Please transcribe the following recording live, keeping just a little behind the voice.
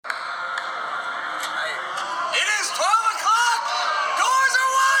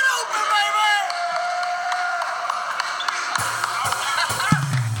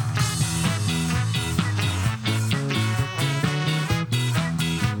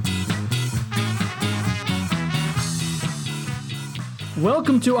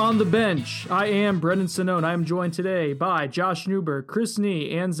Welcome to On the Bench. I am Brendan Sonnone. I am joined today by Josh Newberg, Chris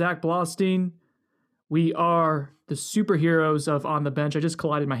Nee, and Zach Blostein. We are the superheroes of On the Bench. I just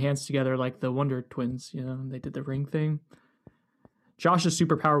collided my hands together like the Wonder Twins, they did the ring thing. Josh's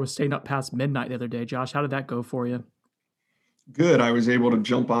superpower was staying up past midnight the other day. Josh, how did that go for you? Good. I was able to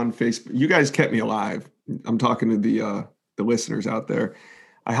jump on Facebook. You guys kept me alive. I'm talking to the listeners out there.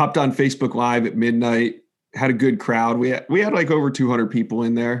 I hopped on Facebook Live at midnight. Had a good crowd. We had like over 200 people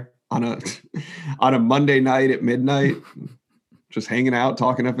in there on a Monday night at midnight, just hanging out,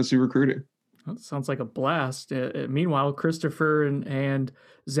 talking FSU recruiting. That sounds like a blast. Meanwhile, Christopher and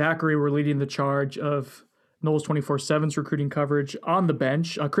Zachary were leading the charge of Noles 24/7's recruiting coverage on the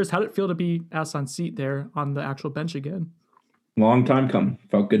bench. Chris, how did it feel to be asked on seat there on the actual bench again? Long time coming.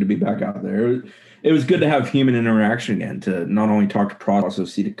 Felt good to be back out there. It was good to have human interaction again, to not only talk to pros, also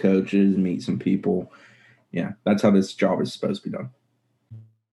see the coaches, meet some people. Yeah, that's how this job is supposed to be done.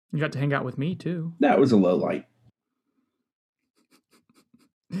 You got to hang out with me, too. That was a low light.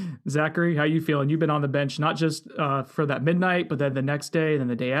 Zachary, how you feeling? You've been on the bench, not just for that midnight, but then the next day, then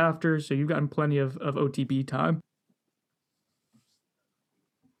the day after. So you've gotten plenty of OTB time.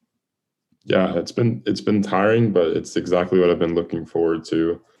 Yeah, it's been tiring, but it's exactly what I've been looking forward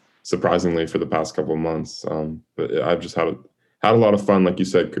to, surprisingly, for the past couple of months. But I've just had a lot of fun, like you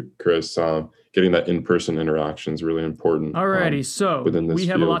said, Chris. Getting that in-person interaction is really important. Alrighty, so we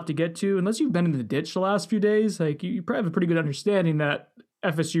have field. a lot to get to. Unless you've been in the ditch the last few days, like you probably have a pretty good understanding that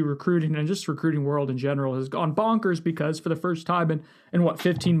FSU recruiting and just recruiting world in general has gone bonkers because for the first time in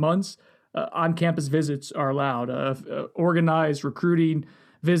 15 months, on-campus visits are allowed. Organized recruiting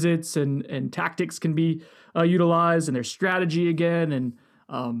visits and tactics can be utilized, and there's strategy again,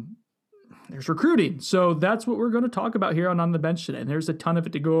 and there's recruiting. So that's what we're going to talk about here on the Bench today. And there's a ton of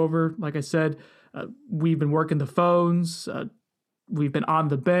it to go over. Like I said, we've been working the phones. We've been on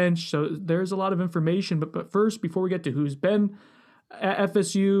the bench. So there's a lot of information. But first, before we get to who's been at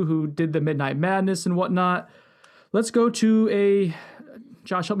FSU, who did the Midnight Madness and whatnot, let's go to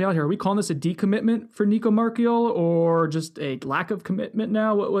Josh, help me out here. Are we calling this a decommitment for Nico Marchiol or just a lack of commitment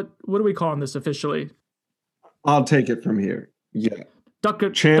now? What are we calling this officially? I'll take it from here. Yeah.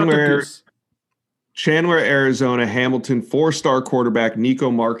 Chandler, Arizona, Hamilton, 4-star quarterback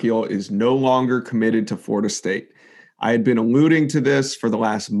Nico Marchiol is no longer committed to Florida State. I had been alluding to this for the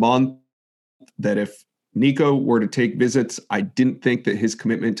last month, that if Nico were to take visits, I didn't think that his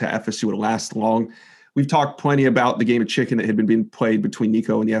commitment to FSU would last long. We've talked plenty about the game of chicken that had been being played between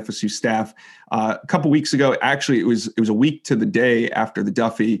Nico and the FSU staff. A couple weeks ago, actually, it was a week to the day after the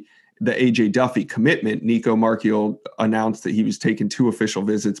AJ Duffy commitment, Nico Marchiol announced that he was taking 2 official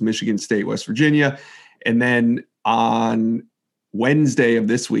visits, Michigan State, West Virginia. And then on Wednesday of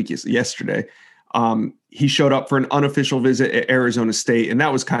this week, yesterday, he showed up for an unofficial visit at Arizona State. And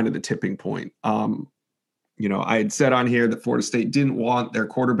that was kind of the tipping point. I had said on here that Florida State didn't want their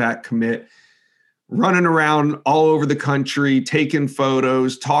quarterback commit running around all over the country, taking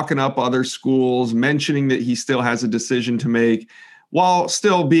photos, talking up other schools, mentioning that he still has a decision to make, while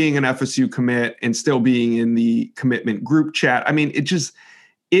still being an FSU commit and still being in the commitment group chat. I mean,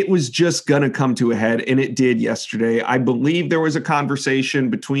 it was just going to come to a head, and it did yesterday. I believe there was a conversation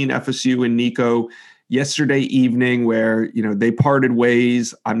between FSU and Nico yesterday evening where, they parted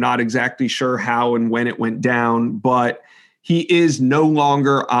ways. I'm not exactly sure how and when it went down, but he is no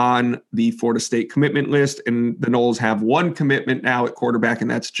longer on the Florida State commitment list, and the Noles have one commitment now at quarterback,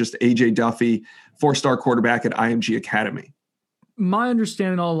 and that's just AJ Duffy, 4-star quarterback at IMG Academy. My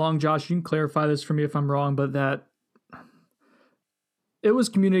understanding all along, Josh, you can clarify this for me if I'm wrong, but that it was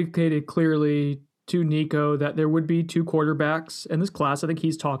communicated clearly to Nico that there would be 2 quarterbacks in this class. I think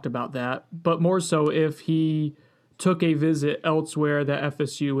he's talked about that, but more so if he took a visit elsewhere that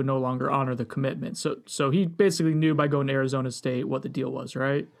FSU would no longer honor the commitment. So he basically knew by going to Arizona State what the deal was,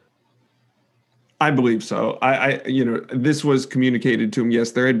 right? I believe so. This was communicated to him.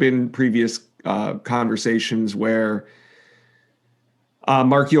 Yes, there had been previous conversations where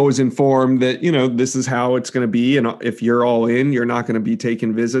Marchiol was informed that, this is how it's going to be. And if you're all in, you're not going to be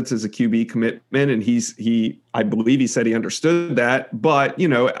taking visits as a QB commitment. And I believe he said he understood that. But,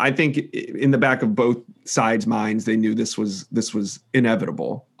 I think in the back of both sides' minds, they knew this was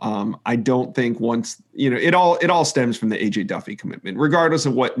inevitable. I don't think once, it all stems from the AJ Duffy commitment, regardless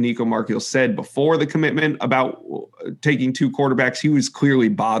of what Nico Marchiol said before the commitment about taking 2 quarterbacks. He was clearly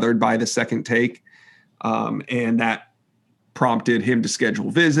bothered by the second take. And that prompted him to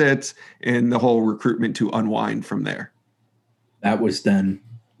schedule visits and the whole recruitment to unwind from there. That was then.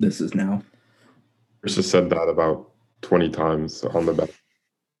 This is now. Chris has said that about 20 times on the bench.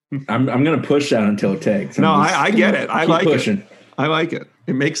 I'm going to push that until it takes. I get it. I like pushing. I like it.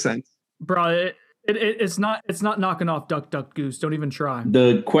 It makes sense. Bro, it's not knocking off Duck Goose. Don't even try.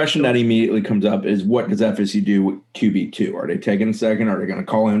 The question that immediately comes up is, what does FSU do with QB2? Are they taking a second? Are they going to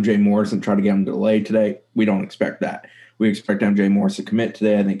call MJ Morris and try to get him to delay today? We don't expect that. We expect MJ Morris to commit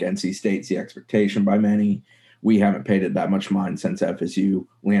today. I think NC State's the expectation by many. We haven't paid it that much mind since FSU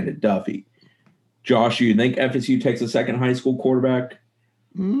landed Duffy. Josh, you think FSU takes a second high school quarterback?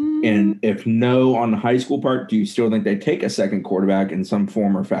 And if no, on the high school part, do you still think they take a second quarterback in some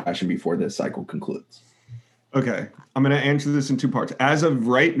form or fashion before this cycle concludes? Okay, I'm going to answer this in two parts. As of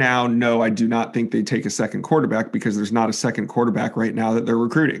right now, no, I do not think they take a second quarterback because there's not a second quarterback right now that they're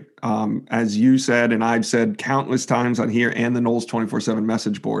recruiting. As you said, and I've said countless times on here and the Knowles 24/7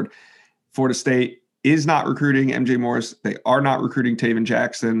 message board, Florida State is not recruiting MJ Morris. They are not recruiting Taven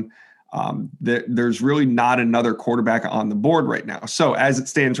Jackson. There's really not another quarterback on the board right now. So as it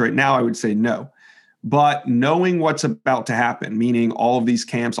stands right now, I would say no. But knowing what's about to happen, meaning all of these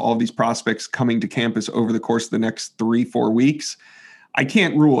camps, all of these prospects coming to campus over the course of the next 3-4 weeks, I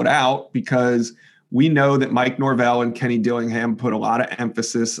can't rule it out because we know that Mike Norvell and Kenny Dillingham put a lot of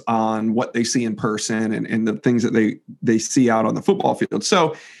emphasis on what they see in person and the things that they see out on the football field.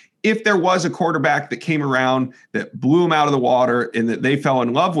 So if there was a quarterback that came around that blew him out of the water and that they fell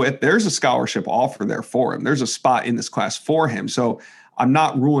in love with, there's a scholarship offer there for him. There's a spot in this class for him. So I'm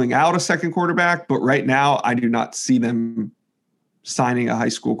not ruling out a second quarterback, but right now I do not see them signing a high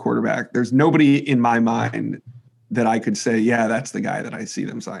school quarterback. There's nobody in my mind that I could say, yeah, that's the guy that I see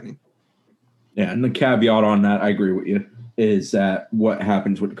them signing. Yeah, and the caveat on that, I agree with you, is that what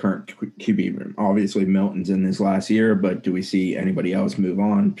happens with the current QB room. Obviously, Milton's in his last year, but do we see anybody else move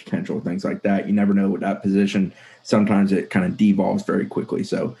on, potential things like that? You never know with that position. Sometimes it kind of devolves very quickly.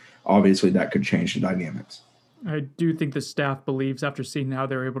 So obviously that could change the dynamics. I do think the staff believes, after seeing how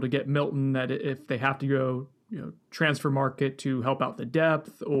they're able to get Milton, that if they have to go, transfer market to help out the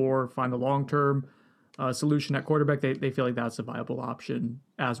depth or find the long-term solution at quarterback, they feel like that's a viable option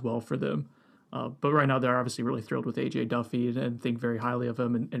as well for them. But right now, they're obviously really thrilled with A.J. Duffy and think very highly of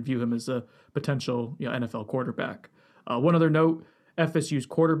him and view him as a potential NFL quarterback. One other note, FSU's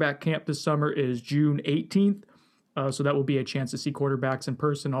quarterback camp this summer is June 18th. So that will be a chance to see quarterbacks in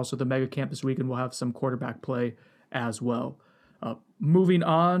person. Also, the mega camp this weekend will have some quarterback play as well. Moving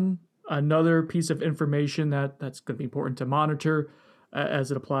on, another piece of information that's going to be important to monitor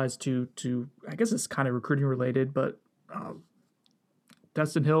as it applies to I guess it's kind of recruiting related, but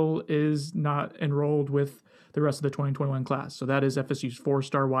Destin Hill is not enrolled with the rest of the 2021 class. So that is FSU's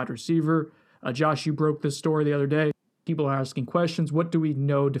 4-star wide receiver. Josh, you broke this story the other day. People are asking questions. What do we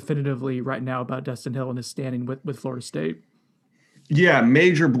know definitively right now about Destin Hill and his standing with Florida State? Yeah,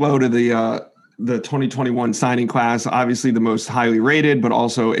 major blow to the 2021 signing class. Obviously the most highly rated, but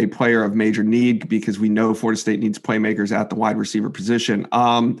also a player of major need because we know Florida State needs playmakers at the wide receiver position.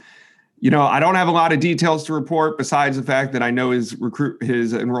 I don't have a lot of details to report besides the fact that I know his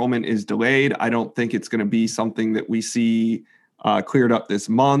enrollment is delayed. I don't think it's going to be something that we see cleared up this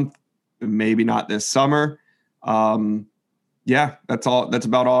month, maybe not this summer. That's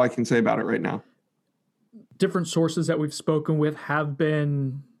about all I can say about it right now. Different sources that we've spoken with have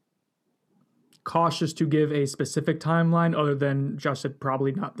been cautious to give a specific timeline other than Josh said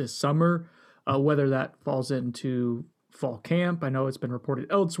probably not this summer, whether that falls into fall camp. I know it's been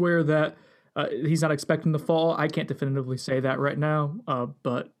reported elsewhere that he's not expecting the fall. I can't definitively say that right now,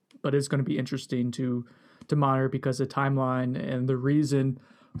 but it's going to be interesting to monitor because the timeline and the reason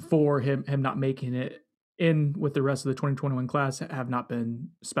for him not making it in with the rest of the 2021 class have not been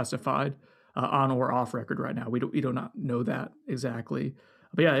specified on or off record right now. We do not know that exactly.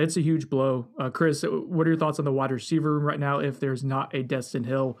 But yeah, it's a huge blow. Chris, what are your thoughts on the wide receiver room right now if there's not a Destin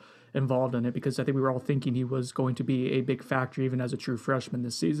Hill involved in it? Because I think we were all thinking he was going to be a big factor even as a true freshman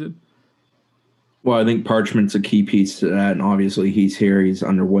this season. Well, I think Parchment's a key piece to that, and obviously he's here, he's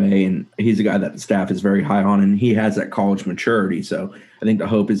underway, and he's a guy that the staff is very high on, and he has that college maturity. So I think the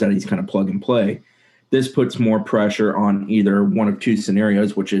hope is that he's kind of plug and play. This puts more pressure on either one of two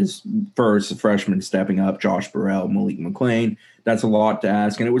scenarios, which is first, the freshman stepping up, Josh Burrell, Malik McClain. That's a lot to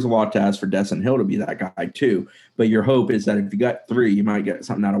ask, and it was a lot to ask for Destin Hill to be that guy too. But your hope is that if you got three, you might get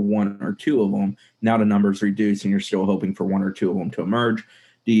something out of one or two of them. Now the number's reduced, and you're still hoping for one or two of them to emerge.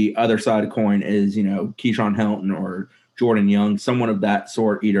 The other side of the coin is, Keyshawn Helton or Jordan Young, someone of that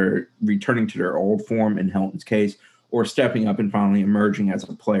sort, either returning to their old form in Helton's case or stepping up and finally emerging as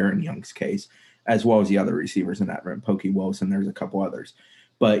a player in Young's case, as well as the other receivers in that room, Pokey Wilson, there's a couple others.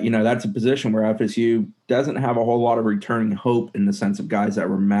 But, that's a position where FSU doesn't have a whole lot of returning hope in the sense of guys that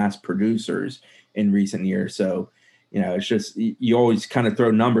were mass producers in recent years. So, It's just you always kind of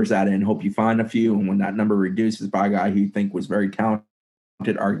throw numbers at it and hope you find a few. And when that number reduces by a guy who you think was very talented,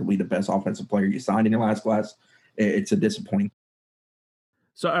 arguably the best offensive player you signed in your last class, it's a disappointing.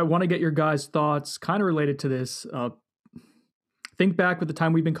 So I want to get your guys' thoughts kind of related to this. Think back with the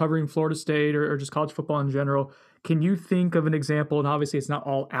time we've been covering Florida State or just college football in general. Can you think of an example, and obviously it's not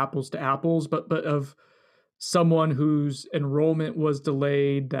all apples to apples, but of someone whose enrollment was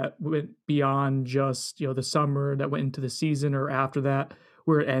delayed that went beyond just, the summer, that went into the season or after that,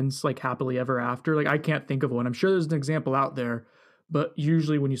 where it ends like happily ever after? Like, I can't think of one. I'm sure there's an example out there, but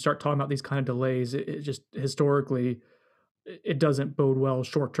usually when you start talking about these kind of delays, it just historically, it doesn't bode well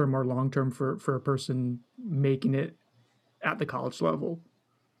short-term or long-term for a person making it at the college level.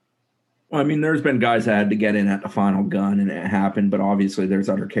 Well, I mean, there's been guys that had to get in at the final gun and it happened, but obviously there's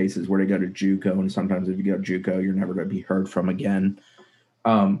other cases where they go to JUCO, and sometimes if you go to JUCO, you're never going to be heard from again.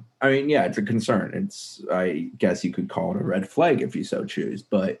 I mean, yeah, it's a concern. I guess you could call it a red flag if you so choose,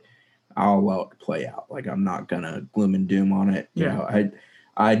 but I'll allow it to play out. Like, I'm not going to gloom and doom on it.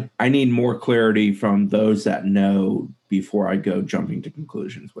 I need more clarity from those that know before I go jumping to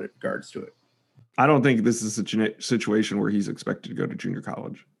conclusions with regards to it. I don't think this is a situation where he's expected to go to junior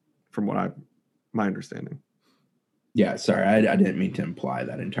college, from what my understanding. Yeah, sorry, I didn't mean to imply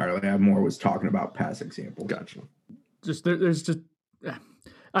that entirely. I more was talking about past examples. Gotcha. It's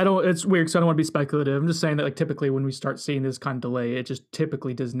weird because I don't want to be speculative. I'm just saying that, like, typically when we start seeing this kind of delay, it just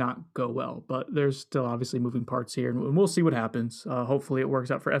typically does not go well. But there's still obviously moving parts here, and we'll see what happens. Hopefully it works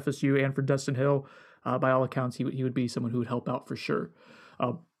out for FSU and for Dustin Hill. By all accounts, he would be someone who would help out for sure.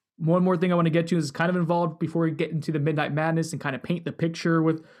 One more thing I want to get to is kind of involved before we get into the Midnight Madness and kind of paint the picture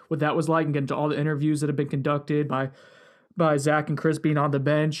with what that was like and get into all the interviews that have been conducted by Zach and Chris being on the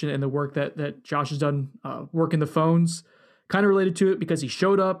bench and the work that Josh has done working the phones. Kind of related to it because he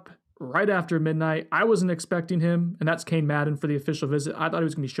showed up right after midnight. I wasn't expecting him, and that's Kane Madden for the official visit. I thought he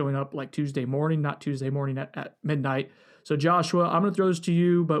was going to be showing up like Tuesday morning, not Tuesday morning at midnight. So Joshua, I'm going to throw this to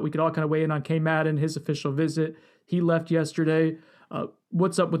you, but we could all kind of weigh in on Kane Madden, his official visit. He left yesterday.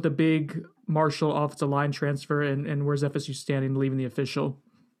 What's up with the big Marshall offensive line transfer, and where's FSU standing leaving the official?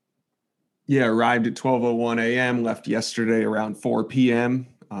 Yeah, arrived at 12:01 a.m., left yesterday around 4 p.m.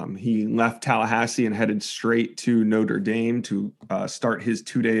 He left Tallahassee and headed straight to Notre Dame to start his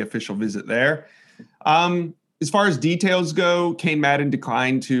 2-day official visit there. As far as details go, Kane Madden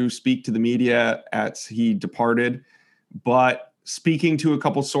declined to speak to the media as he departed, but speaking to a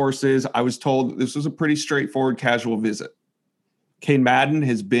couple sources, I was told that this was a pretty straightforward casual visit. Kane Madden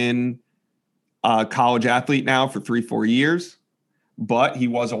has been a college athlete now for 3-4 years, but he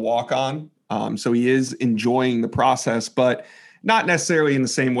was a walk-on. So he is enjoying the process, but not necessarily in the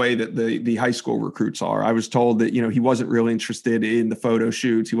same way that the high school recruits are. I was told that, he wasn't really interested in the photo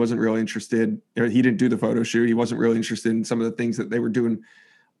shoots. He wasn't really interested, or he didn't do the photo shoot. He wasn't really interested in some of the things that they were doing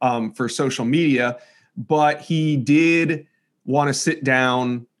for social media, but he did want to sit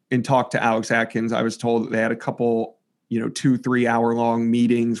down and talk to Alex Atkins. I was told that they had a couple 2-3 hour long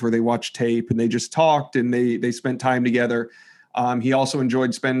meetings where they watched tape and they just talked and they spent time together. He also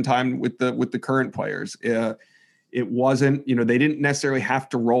enjoyed spending time with the current players. It wasn't, they didn't necessarily have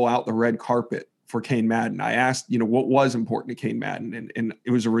to roll out the red carpet for Kane Madden. I asked, what was important to Kane Madden, and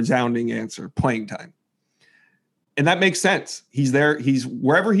it was a resounding answer: playing time. And that makes sense. He's there. He's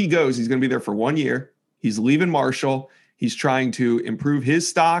wherever he goes, he's going to be there for 1 year. He's leaving Marshall. He's trying to improve his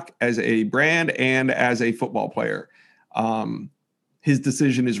stock as a brand and as a football player. His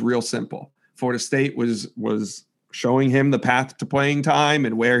decision is real simple. Florida State was showing him the path to playing time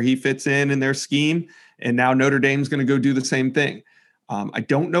and where he fits in their scheme. And now Notre Dame's going to go do the same thing. I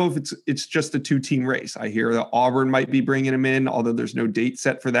don't know if it's just a 2-team race. I hear that Auburn might be bringing him in, although there's no date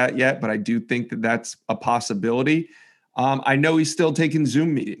set for that yet, but I do think that that's a possibility. I know he's still taking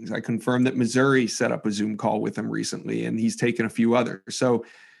Zoom meetings. I confirmed that Missouri set up a Zoom call with him recently, and he's taken a few others. So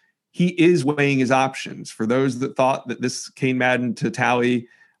he is weighing his options. For those that thought that this Kane Madden to Tally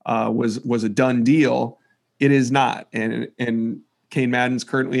was a done deal, it is not. And Kane Madden's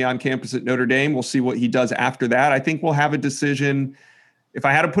currently on campus at Notre Dame. We'll see what he does after that. I think we'll have a decision. If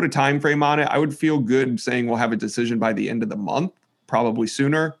I had to put a time frame on it, I would feel good saying we'll have a decision by the end of the month, probably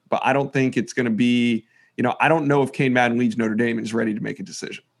sooner. But I don't think it's going to be, I don't know if Kane Madden leaves Notre Dame and is ready to make a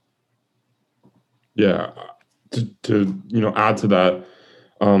decision. Yeah. To add to that,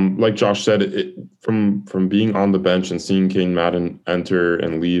 like Josh said, from being on the bench and seeing Kane Madden enter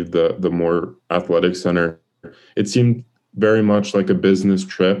and leave the more athletic center, it seemed very much like a business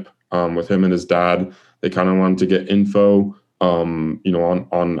trip with him and his dad. They kind of wanted to get info,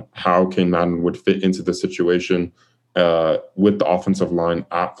 on how Kane Madden would fit into the situation with the offensive line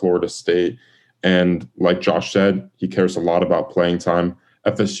at Florida State. And like Josh said, he cares a lot about playing time.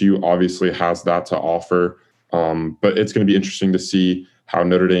 FSU obviously has that to offer, but it's going to be interesting to see how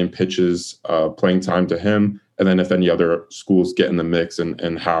Notre Dame pitches playing time to him, and then if any other schools get in the mix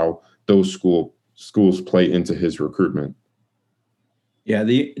and how those schools play into his recruitment. Yeah,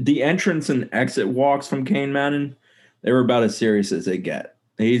 the entrance and exit walks from Kane Madden, they were about as serious as they get.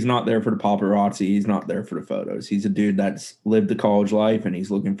 He's not there for the paparazzi. He's not there for the photos. He's a dude that's lived the college life, and he's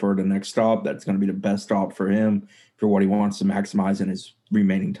looking for the next stop that's going to be the best stop for him for what he wants to maximize in his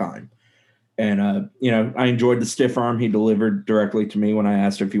remaining time. And, I enjoyed the stiff arm he delivered directly to me when I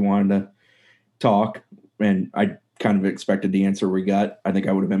asked if he wanted to talk, and I kind of expected the answer we got. I think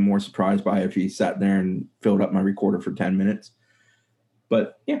I would have been more surprised by if he sat there and filled up my recorder for 10 minutes.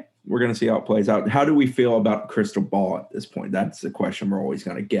 But, yeah. We're going to see how it plays out. How do we feel about crystal ball at this point? That's the question we're always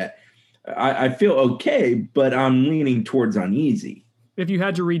going to get. I feel okay, but I'm leaning towards uneasy. If you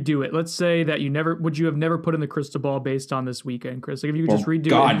had to redo it, let's say that would you have never put in the crystal ball based on this weekend, Chris? Like if you could just redo it.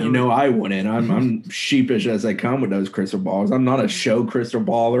 God, I wouldn't. I'm sheepish as I come with those crystal balls. I'm not a show crystal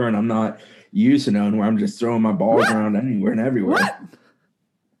baller, and I'm not used to knowing where I'm just throwing my balls around anywhere and everywhere. What?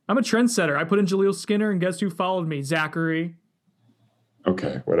 I'm a trendsetter. I put in Jaleel Skinner, and guess who followed me? Zachary.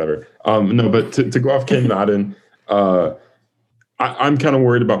 Okay, whatever. No, but to go off Kane Madden, I'm kind of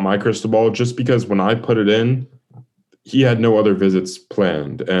worried about my crystal ball just because when I put it in, he had no other visits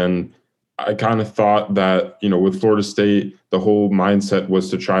planned. And I kind of thought that, with Florida State, the whole mindset was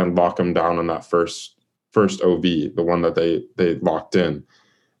to try and lock him down on that first OV, the one that they locked in.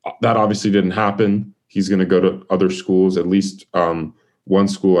 That obviously didn't happen. He's going to go to other schools, at least one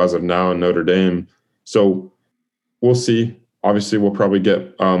school as of now in Notre Dame. So we'll see. Obviously, we'll probably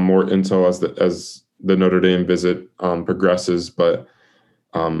get more intel as the Notre Dame visit progresses, but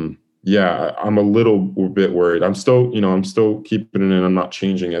I'm a little bit worried. I'm still keeping it in. I'm not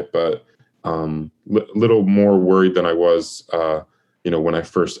changing it, but little more worried than I was, when I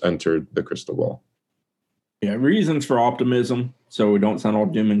first entered the crystal ball. Yeah, reasons for optimism, so we don't sound all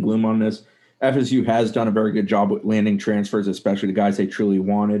doom and gloom on this. FSU has done a very good job with landing transfers, especially the guys they truly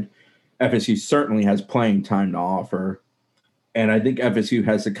wanted. FSU certainly has playing time to offer. And I think FSU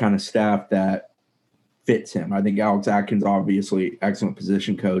has the kind of staff that fits him. I think Alex Atkins, obviously, excellent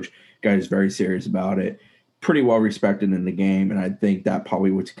position coach, guy who's very serious about it, pretty well respected in the game, and I think that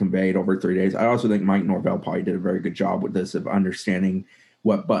probably was conveyed over 3 days. I also think Mike Norvell probably did a very good job with this of understanding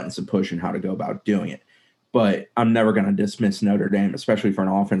what buttons to push and how to go about doing it. But I'm never going to dismiss Notre Dame, especially for an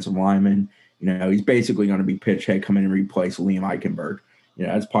offensive lineman. He's basically going to be pitched, hey, come in and replace Liam Eichenberg.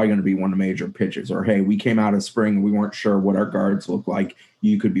 That's probably going to be one of the major pitches. Or, hey, we came out of spring and we weren't sure what our guards look like.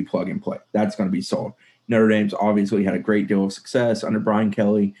 You could be plug and play. That's going to be sold. Notre Dame's obviously had a great deal of success under Brian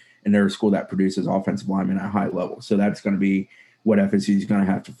Kelly, and they're a school that produces offensive linemen at a high level. So that's going to be what FSU is going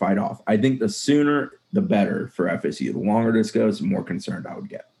to have to fight off. I think the sooner, the better for FSU. The longer this goes, the more concerned I would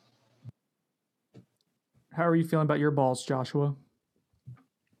get. How are you feeling about your balls, Joshua?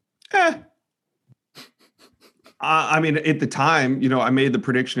 I mean, at the time, I made the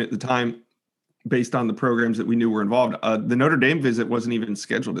prediction at the time based on the programs that we knew were involved. The Notre Dame visit wasn't even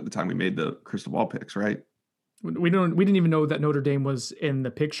scheduled at the time we made the crystal ball picks, right? We didn't even know that Notre Dame was in the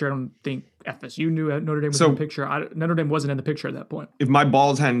picture. I don't think FSU knew Notre Dame was in the picture. Notre Dame wasn't in the picture at that point. If my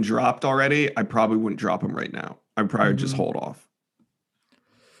balls hadn't dropped already, I probably wouldn't drop them right now. I'd probably just hold off.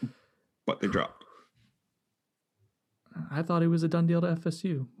 But they dropped. I thought it was a done deal to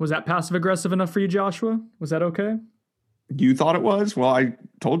FSU. Was that passive aggressive enough for you, Joshua? Was that okay? You thought it was? Well, I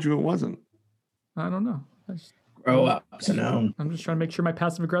told you it wasn't. I don't know. Grow up, Sonone. I'm just trying to make sure my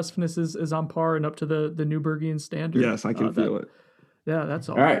passive aggressive is on par and up to the Newbergian standard. Yes, I can feel it. Yeah, that's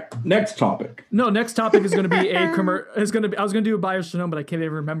all. All right, next topic. No, next topic is going to be I was going to do a buy or Sonone, but I can't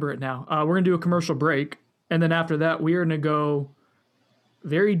even remember it now. We're going to do a commercial break, and then after that, we are going to go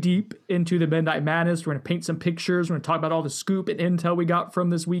very deep into the Midnight Madness. We're going to paint some pictures. We're going to talk about all the scoop and intel we got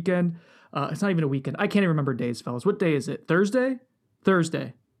from this weekend. It's not even a weekend. I can't even remember days, fellas. What day is it? Thursday?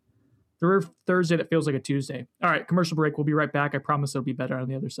 Thursday that feels like a Tuesday. All right, commercial break. We'll be right back. I promise it'll be better on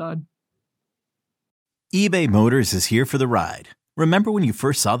the other side. eBay Motors is here for the ride. Remember when you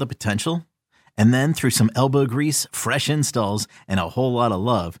first saw the potential? And then through some elbow grease, fresh installs, and a whole lot of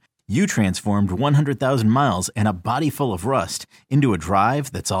love, you transformed 100,000 miles and a body full of rust into a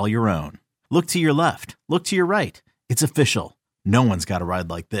drive that's all your own. Look to your left. Look to your right. It's official. No one's got a ride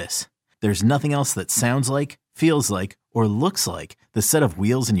like this. There's nothing else that sounds like, feels like, or looks like the set of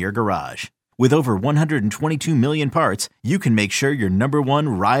wheels in your garage. With over 122 million parts, you can make sure your number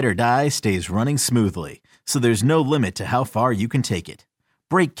one ride or die stays running smoothly. So there's no limit to how far you can take it.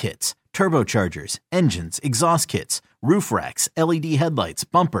 Brake kits, turbochargers, engines, exhaust kits, roof racks, LED headlights,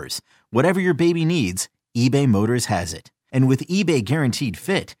 bumpers. Whatever your baby needs, eBay Motors has it. And with eBay Guaranteed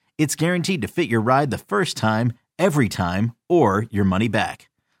Fit, it's guaranteed to fit your ride the first time, every time, or your money back.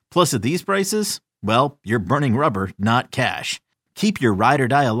 Plus, at these prices, well, you're burning rubber, not cash. Keep your ride or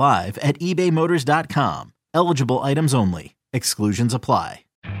die alive at ebaymotors.com. Eligible items only. Exclusions apply.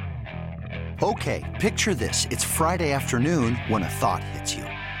 Okay, picture this. It's Friday afternoon when a thought hits you.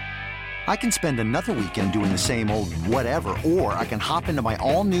 I can spend another weekend doing the same old whatever, or I can hop into my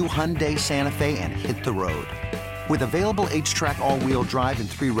all-new Hyundai Santa Fe and hit the road. With available H-Track all-wheel drive and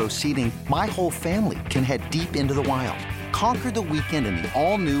 3-row seating, my whole family can head deep into the wild. Conquer the weekend in the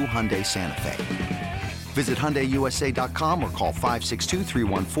all-new Hyundai Santa Fe. Visit HyundaiUSA.com or call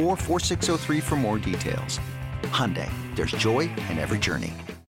 562-314-4603 for more details. Hyundai, there's joy in every journey.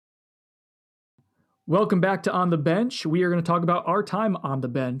 Welcome back to On the Bench. We are going to talk about our time on the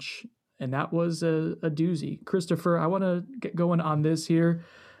bench, and that was a doozy. Christopher, I want to get going on this here.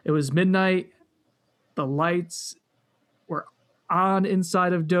 It was midnight. The lights were on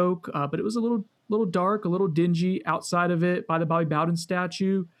inside of Doak, but it was a little dark, a little dingy outside of it by the Bobby Bowden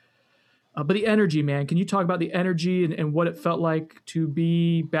statue. But the energy, man, can you talk about the energy and what it felt like to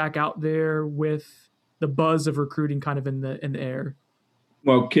be back out there with the buzz of recruiting kind of in the air?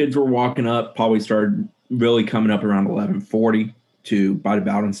 Well, kids were walking up, probably started really coming up around 11:40 to by the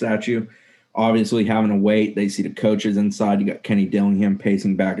Bowden statue. Obviously having to wait. They see the coaches inside. You got Kenny Dillingham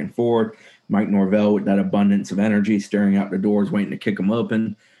pacing back and forth. Mike Norvell with that abundance of energy, staring out the doors, waiting to kick them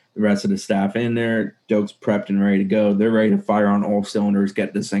open. The rest of the staff in there. Doak's prepped and ready to go. They're ready to fire on all cylinders,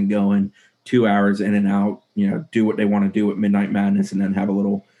 get this thing going. 2 hours in and out, do what they want to do at Midnight Madness, and then have a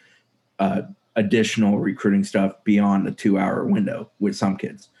little additional recruiting stuff beyond the 2 hour window with some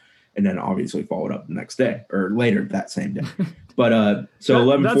kids. And then obviously followed up the next day or later that same day. But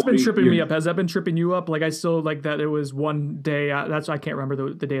that's been tripping me up. Has that been tripping you up? Like I still like that it was one day. I can't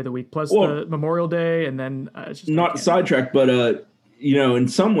remember the day of the week. Plus the Memorial Day, and then it's just not sidetracked, but in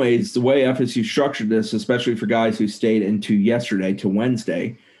some ways the way FSU structured this, especially for guys who stayed into yesterday to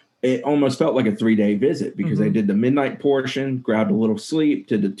Wednesday, it almost felt like a 3-day visit because they did the midnight portion, grabbed a little sleep,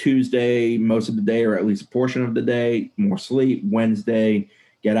 did the Tuesday most of the day, or at least a portion of the day, more sleep, Wednesday,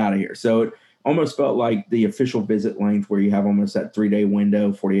 get out of here. So it almost felt like the official visit length where you have almost that 3-day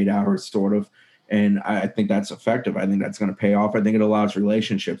window, 48 hours sort of. And I think that's effective. I think that's going to pay off. I think it allows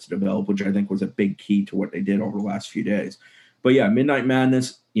relationships to develop, which I think was a big key to what they did over the last few days. But yeah, Midnight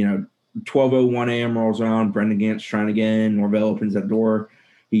Madness, 12:01 a.m. rolls around. Brendan Gant's trying to get in. Norvell opens that door.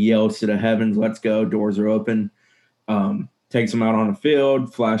 He yells to the heavens, "Let's go." Doors are open. Takes him out on the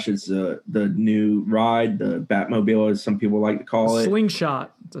field, flashes the new ride, the Batmobile, as some people like to call it.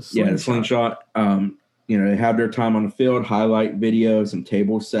 Slingshot. It's a slingshot. They have their time on the field, highlight videos, some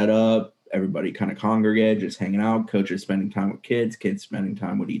tables set up. Everybody kind of congregated, just hanging out. Coaches spending time with kids spending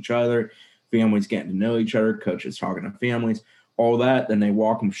time with each other, families getting to know each other, coaches talking to families, all that. Then they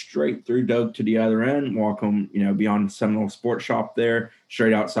walk them straight through Doak to the other end, walk them, beyond the Seminole Sports Shop there,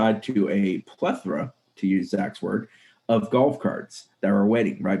 straight outside to a plethora, to use Zach's word, of golf carts that are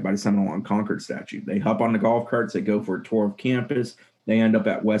waiting right by the Seminole and Concord statue. They hop on the golf carts. They go for a tour of campus. They end up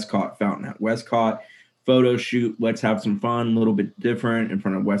at Westcott Fountain at Westcott. Photo shoot. Let's have some fun. A little bit different in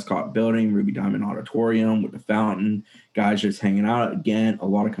front of Westcott Building, Ruby Diamond Auditorium with the fountain. Guys just hanging out. Again, a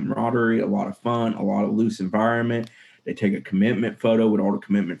lot of camaraderie, a lot of fun, a lot of loose environment. They take a commitment photo with all the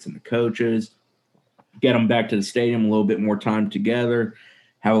commitments and the coaches. Get them back to the stadium, a little bit more time together.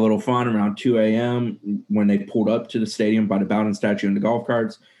 Have a little fun around 2 a.m. when they pulled up to the stadium by the Bowden statue and the golf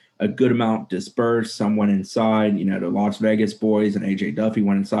carts. A good amount dispersed. Some went inside. The Las Vegas boys and A.J. Duffy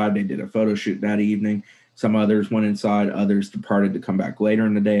went inside. They did a photo shoot that evening. Some others went inside. Others departed to come back later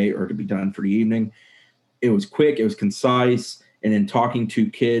in the day or to be done for the evening. It was quick. It was concise. And in talking to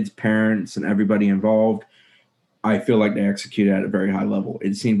kids, parents, and everybody involved, I feel like they executed at a very high level.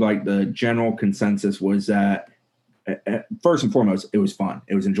 It seemed like the general consensus was that, first and foremost, it was fun.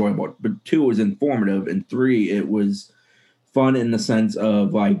 It was enjoyable. But 2, it was informative. And 3, it was fun in the sense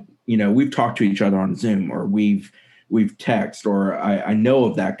of we've talked to each other on Zoom, or we've texted, or I know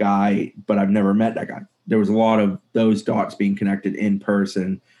of that guy, but I've never met that guy. There was a lot of those dots being connected in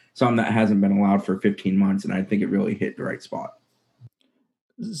person, something that hasn't been allowed for 15 months. And I think it really hit the right spot.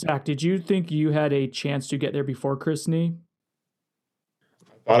 Zach, did you think you had a chance to get there before Chris Nee?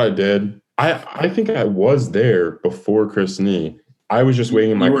 I thought I did. I think I was there before Chris Nee. I was just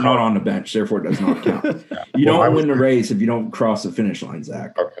waiting in my car. You were not on the bench, therefore it does not count. You don't win the race if you don't cross the finish line,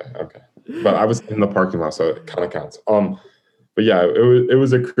 Zach. Okay. But I was in the parking lot, so it kind of counts. But yeah, it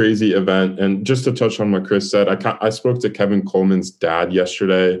was a crazy event. And just to touch on what Chris said, I spoke to Kevin Coleman's dad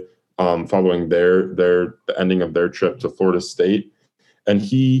yesterday, following the ending of their trip to Florida State. And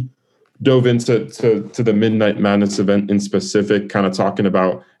he dove into the Midnight Madness event in specific, kind of talking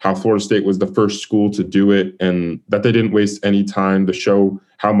about how Florida State was the first school to do it and that they didn't waste any time to show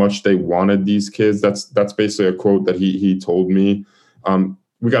how much they wanted these kids. That's basically a quote that he told me.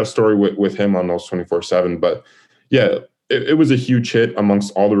 We got a story with him on Noles 24/7, but yeah, it was a huge hit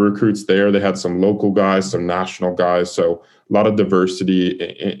amongst all the recruits there. They had some local guys, some national guys, so a lot of diversity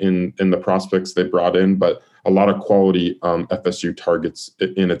in the prospects they brought in, but a lot of quality FSU targets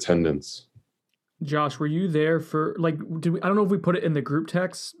in attendance. Josh, were you there for I don't know if we put it in the group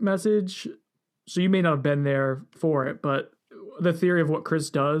text message, so you may not have been there for it, but the theory of what Chris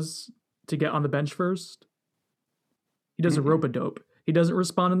does to get on the bench first, he does a rope-a-dope. He doesn't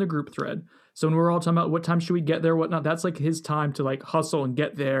respond in the group thread. So when we're all talking about what time should we get there, whatnot, that's like his time to like hustle and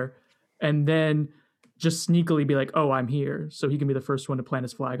get there, and then just sneakily be like, "Oh, I'm here," so he can be the first one to plant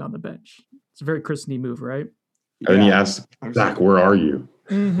his flag on the bench. It's a very Chris Nee move, right? And then he asked, "Zach, where are you?"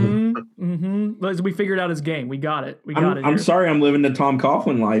 We figured out his game. We got it. I'm sorry, I'm living the Tom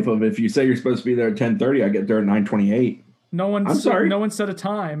Coughlin life of if you say you're supposed to be there at 10:30, I get there at 9:28. No one set a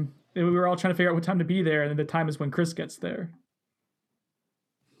time. We were all trying to figure out what time to be there, and then the time is when Chris gets there.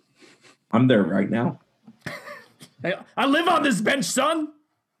 I'm there right now. I live on this bench, son.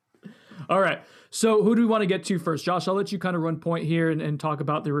 All right. So who do we want to get to first? Josh, I'll let you kind of run point here and talk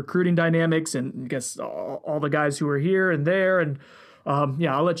about the recruiting dynamics and I guess all the guys who are here and there. And I'll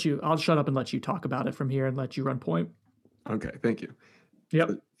shut up and let you talk about it from here and let you run point. Okay. Thank you.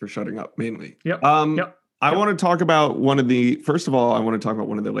 Yep. For shutting up mainly. Yep. I want to talk about one of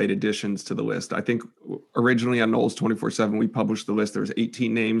the late additions to the list. I think originally on Noles 24/7, we published the list. There was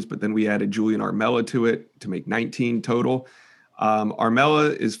 18 names, but then we added Julian Armella to it to make 19 total.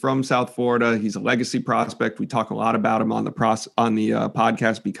 Armella is from South Florida. He's a legacy prospect. We talk a lot about him on the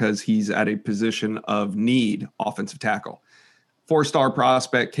podcast because he's at a position of need, offensive tackle. 4-star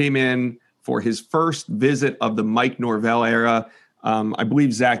prospect, came in for his first visit of the Mike Norvell era. I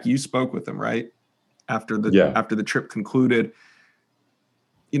believe, Zach, you spoke with him, right? After the trip concluded.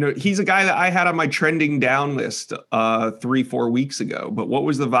 You know, he's a guy that I had on my trending down list 3-4 weeks ago. But what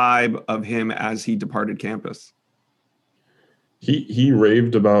was the vibe of him as he departed campus? He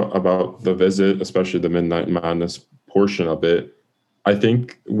raved about the visit, especially the Midnight Madness portion of it. I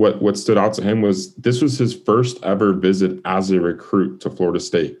think what stood out to him was this was his first ever visit as a recruit to Florida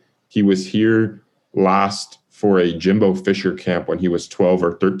State. He was here last for a Jimbo Fisher camp when he was 12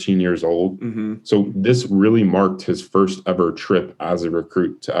 or 13 years old. Mm-hmm. So this really marked his first ever trip as a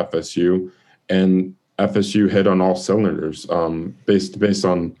recruit to FSU, and FSU hit on all cylinders based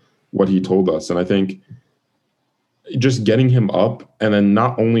on what he told us. And I think just getting him up, and then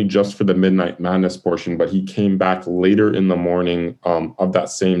not only just for the Midnight Madness portion, but he came back later in the morning of that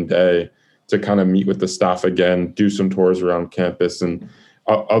same day to kind of meet with the staff again, do some tours around campus and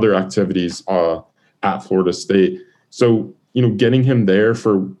other activities at Florida State. So, getting him there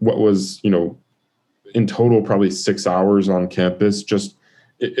for what was, in total, probably 6 hours on campus, just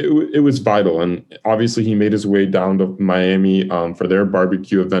it was vital. And obviously he made his way down to Miami for their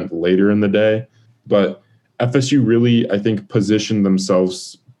barbecue event later in the day. But FSU really, I think, positioned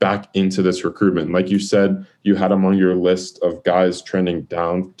themselves back into this recruitment. Like you said, you had him on your list of guys trending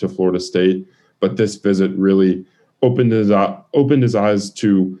down to Florida State, but this visit really opened his eyes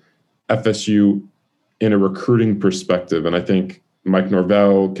to FSU in a recruiting perspective. And I think Mike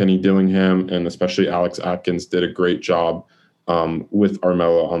Norvell, Kenny Dillingham, and especially Alex Atkins did a great job with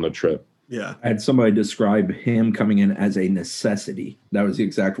Armella on the trip. Yeah. I had somebody describe him coming in as a necessity. That was the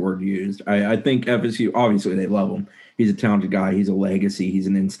exact word used. I think FSU, obviously they love him. He's a talented guy. He's a legacy. He's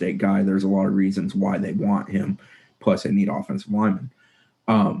an in-state guy. There's a lot of reasons why they want him. Plus they need offensive linemen.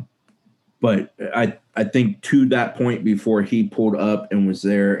 But I think to that point before he pulled up and was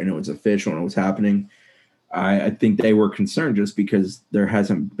there and it was official and it was happening, I think they were concerned just because there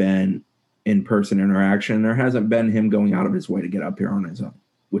hasn't been in-person interaction. There hasn't been him going out of his way to get up here on his own,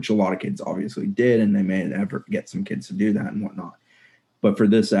 which a lot of kids obviously did, and they made an effort to get some kids to do that and whatnot. But for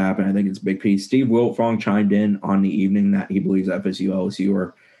this to happen, I think it's a big piece. Steve Wiltfong chimed in on the evening that he believes FSU, LSU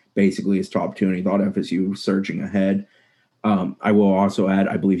are basically his top two, and he thought FSU was surging ahead. I will also add,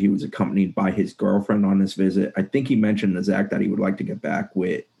 I believe he was accompanied by his girlfriend on this visit. I think he mentioned to Zach that he would like to get back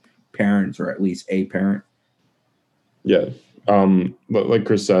with parents or at least a parent. Yeah. But like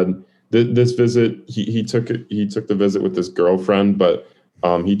Chris said, this visit, he took the visit with his girlfriend, but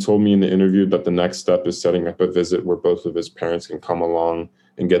he told me in the interview that the next step is setting up a visit where both of his parents can come along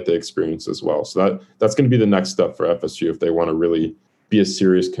and get the experience as well. So that's going to be the next step for FSU if they want to really be a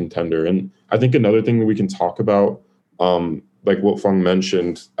serious contender. And I think another thing that we can talk about, like Wiltfong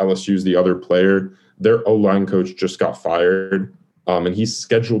mentioned, LSU's the other player. Their O-line coach just got fired. And he's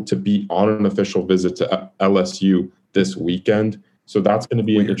scheduled to be on an official visit to LSU this weekend. So that's going to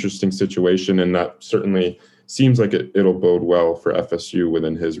be an interesting situation. And that certainly seems like it'll bode well for FSU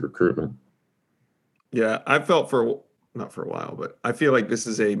within his recruitment. Yeah, I felt not for a while, but I feel like this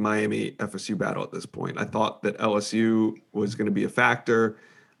is a Miami FSU battle at this point. I thought that LSU was going to be a factor,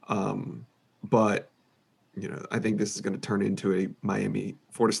 but I think this is going to turn into a Miami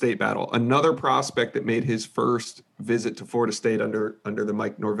Florida State battle. Another prospect that made his first visit to Florida State under the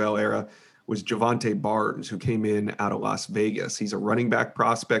Mike Norvell era was Javante Barnes, who came in out of Las Vegas. He's a running back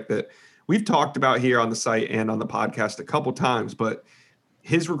prospect that we've talked about here on the site and on the podcast a couple times, but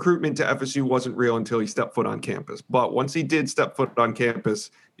his recruitment to FSU wasn't real until he stepped foot on campus. But once he did step foot on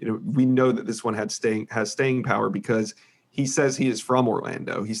campus, we know that this one has staying power because he says he is from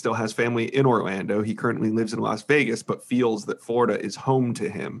Orlando. He still has family in Orlando. He currently lives in Las Vegas, but feels that Florida is home to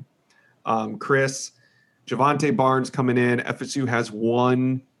him. Chris, Javante Barnes coming in. FSU has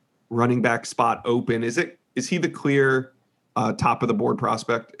one running back spot open. Is he the clear top of the board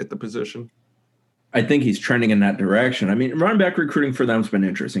prospect at the position? I think he's trending in that direction. I mean, running back recruiting for them has been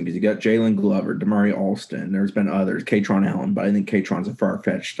interesting because you got Jalen Glover, Damari Alston. There's been others, Katron Allen, but I think Katron's a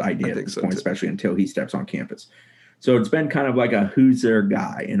far-fetched idea at this point, especially until he steps on campus. So it's been kind of like a who's their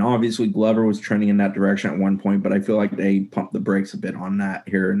guy. And obviously Glover was trending in that direction at one point, but I feel like they pumped the brakes a bit on that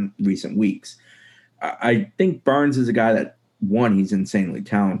here in recent weeks. I think Barnes is a guy that, one, he's insanely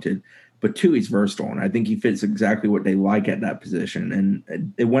talented, but two, he's versatile. And I think he fits exactly what they like at that position.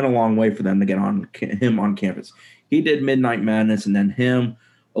 And it went a long way for them to get him on campus. He did Midnight Madness, and then him,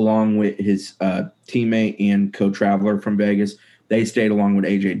 along with his teammate and co-traveler from Vegas, they stayed along with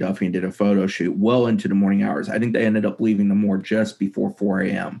AJ Duffy and did a photo shoot well into the morning hours. I think they ended up leaving the Moore just before 4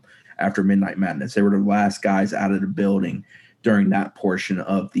 a.m. after Midnight Madness. They were the last guys out of the building during that portion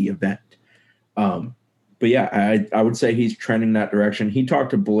of the event. But yeah, I would say he's trending that direction. He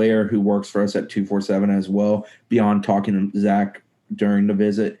talked to Blair, who works for us at 247 as well, beyond talking to Zach during the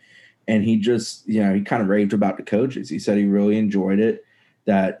visit. And he just, he kind of raved about the coaches. He said he really enjoyed it,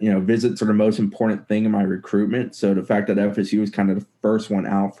 that, visits are the most important thing in my recruitment. So the fact that FSU was kind of the first one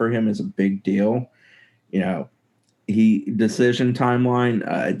out for him is a big deal. Decision timeline,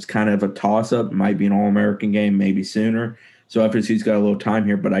 it's kind of a toss-up. It might be an All-American game, maybe sooner. So FSU's got a little time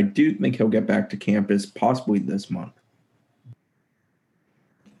here, but I do think he'll get back to campus possibly this month.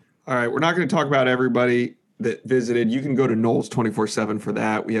 All right, we're not going to talk about everybody that visited. You can go to Knowles 24/7 for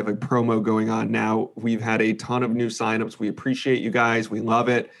that. We have a promo going on now. We've had a ton of new signups. We appreciate you guys. We love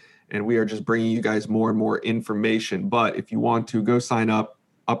it. And we are just bringing you guys more and more information. But if you want to go sign up,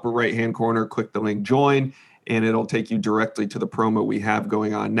 upper right-hand corner, click the link join, and it'll take you directly to the promo we have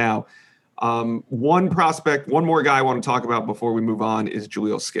going on now. One more guy I want to talk about before we move on is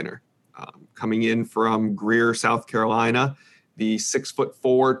Jaleel Skinner, coming in from Greer, South Carolina, the 6'4",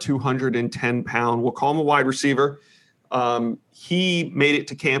 210-pound, we'll call him a wide receiver. He made it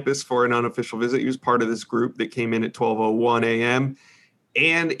to campus for an unofficial visit. He was part of this group that came in at 12:01 a.m.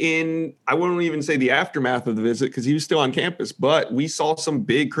 And I won't even say the aftermath of the visit because he was still on campus, but we saw some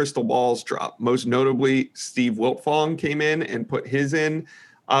big crystal balls drop. Most notably, Steve Wiltfong came in and put his in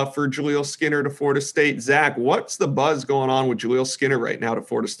for Jaleel Skinner to Florida State. Zach, what's the buzz going on with Jaleel Skinner right now to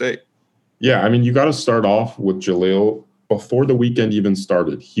Florida State? Yeah, I mean, you got to start off with Jaleel. Before the weekend even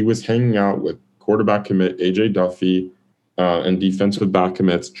started, he was hanging out with quarterback commit AJ Duffy and defensive back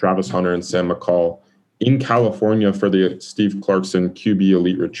commits Travis Hunter and Sam McCall in California for the Steve Clarkson QB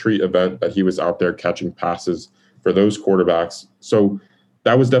Elite Retreat event that he was out there catching passes for those quarterbacks. So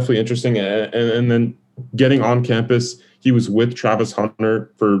that was definitely interesting. And then getting on campus, he was with Travis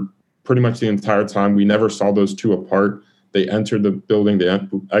Hunter for pretty much the entire time. We never saw those two apart. They entered the building, they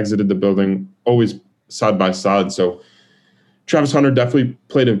exited the building, always side by side. So Travis Hunter definitely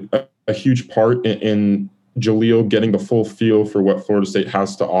played a huge part in Jaleel getting the full feel for what Florida State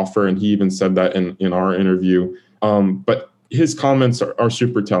has to offer. And he even said that in our interview. But his comments are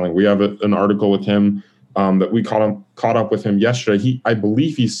super telling. We have an article with him that we caught up with him yesterday. I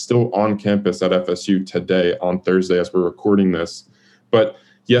believe he's still on campus at FSU today on Thursday as we're recording this. But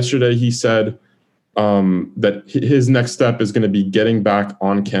yesterday he said that his next step is going to be getting back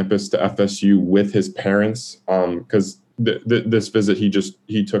on campus to FSU with his parents because this visit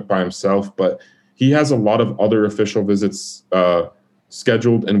he took by himself. But he has a lot of other official visits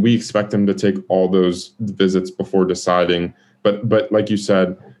scheduled, and we expect him to take all those visits before deciding. But like you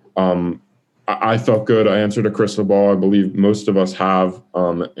said, I felt good. I answered a crystal ball. I believe most of us have,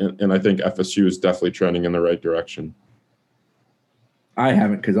 and I think FSU is definitely trending in the right direction. I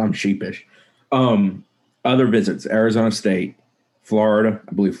haven't because I'm sheepish. Other visits, Arizona State, Florida.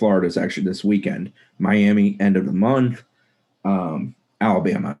 I believe Florida is actually this weekend. Miami, end of the month.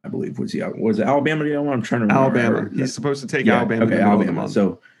 Alabama, I believe, was it Alabama the other one? I'm trying to remember. Alabama. He's supposed to take Alabama. Okay, in the middle of the Alabama. month,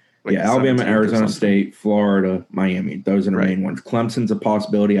 So like the Alabama, 17th or Arizona something. State, Florida, Miami. Those are the Right. main ones. Clemson's a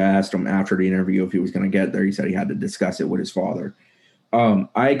possibility. I asked him after the interview if he was going to get there. He said he had to discuss it with his father.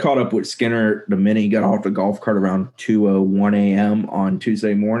 I caught up with Skinner the minute he got off the golf cart around 2:01 a.m. on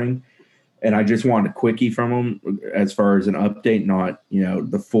Tuesday morning. And I just wanted a quickie from him as far as an update, not,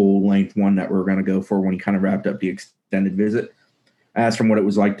 the full length one that we're going to go for when he kind of wrapped up the extended visit. I asked him what it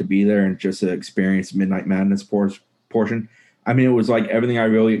was like to be there and just to experience Midnight Madness portion. I mean, it was like everything I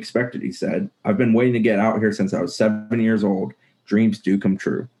really expected, he said. I've been waiting to get out here since I was 7 years old. Dreams do come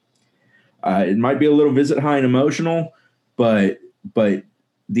true. It might be a little visit high and emotional, but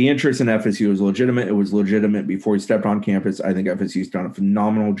the interest in FSU was legitimate. It was legitimate before he stepped on campus. I think FSU's done a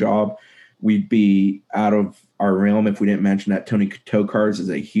phenomenal job. We'd be out of our realm if we didn't mention that Tony Tokars is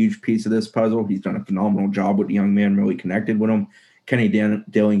a huge piece of this puzzle. He's done a phenomenal job with the young man, really connected with him. Kenny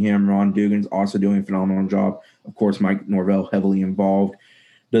Dillingham, Ron Dugan's also doing a phenomenal job. Of course, Mike Norvell heavily involved.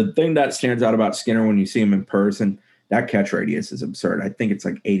 The thing that stands out about Skinner when you see him in person, that catch radius is absurd. I think it's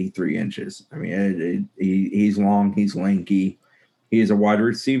like 83 inches. I mean, he's long, he's lanky. He is a wide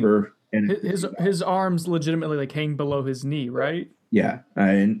receiver. And his arms legitimately like hang below his knee, right? Yeah,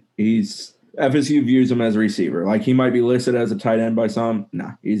 and FSU views him as a receiver. Like he might be listed as a tight end by some.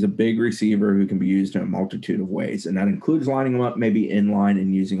 Nah, he's a big receiver who can be used in a multitude of ways, and that includes lining him up maybe in line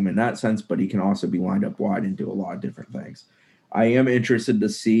and using him in that sense, but he can also be lined up wide and do a lot of different things. I am interested to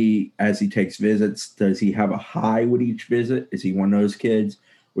see as he takes visits, does he have a high with each visit? Is he one of those kids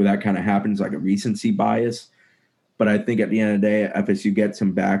where that kind of happens like a recency bias? But I think at the end of the day, FSU gets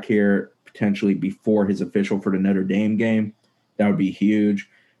him back here potentially before his official for the Notre Dame game. That would be huge.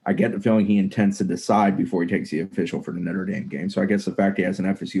 I get the feeling he intends to decide before he takes the official for the Notre Dame game. So I guess the fact he has an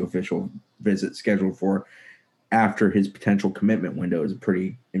FSU official visit scheduled for after his potential commitment window is a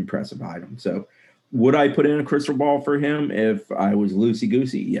pretty impressive item. So would I put in a crystal ball for him if I was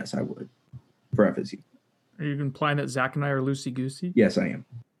loosey-goosey? Yes, I would for FSU. Are you implying that Zach and I are loosey-goosey? Yes, I am.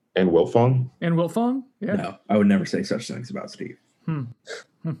 And Wilfong? And Wilfong? Yeah. No, I would never say such things about Steve.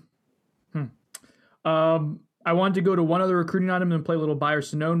 I wanted to go to one other recruiting item and play a little buyer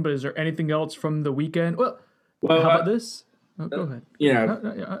Sonone, but is there anything else from the weekend? Well how about this? Oh, go ahead.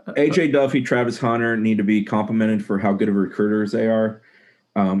 AJ Duffy, Travis Hunter need to be complimented for how good of recruiters they are.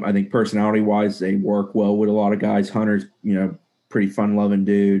 I think personality-wise, they work well with a lot of guys. Hunter's, pretty fun-loving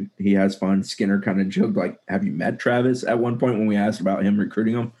dude. He has fun. Skinner kind of joked, like, have you met Travis at one point when we asked about him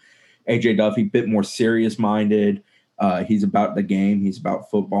recruiting him? AJ Duffy, bit more serious-minded. He's about the game. He's about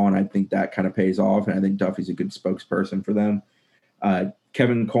football, and I think that kind of pays off, and I think Duffy's a good spokesperson for them.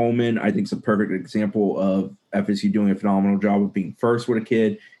 Kevin Coleman, I think, is a perfect example of FSU doing a phenomenal job of being first with a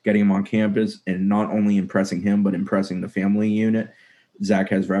kid, getting him on campus, and not only impressing him, but impressing the family unit. Zach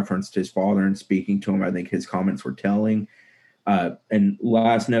has referenced his father and speaking to him. I think his comments were telling. And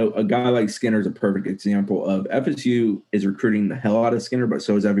last note, a guy like Skinner is a perfect example of FSU is recruiting the hell out of Skinner, but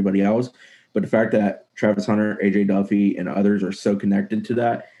so is everybody else. But the fact that Travis Hunter, AJ Duffy, and others are so connected to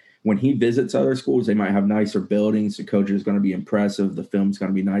that, when he visits other schools, they might have nicer buildings. The coach is going to be impressive. The film's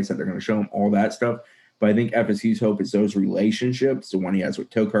going to be nice that they're going to show him all that stuff. But I think FSU's hope is those relationships, the one he has with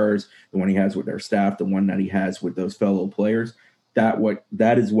Tokars, the one he has with their staff, the one that he has with those fellow players,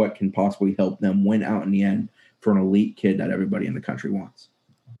 that is what can possibly help them win out in the end for an elite kid that everybody in the country wants.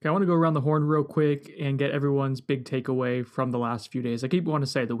 Okay, I want to go around the horn real quick and get everyone's big takeaway from the last few days. I keep wanting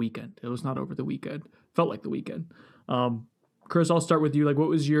to say the weekend. It was not over the weekend. Felt like the weekend. Chris, I'll start with you. Like, what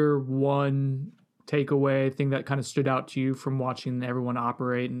was your one takeaway thing that kind of stood out to you from watching everyone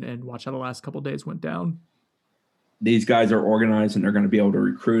operate and watch how the last couple of days went down? These guys are organized and they're going to be able to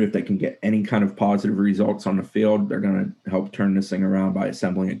recruit. If they can get any kind of positive results on the field, they're going to help turn this thing around by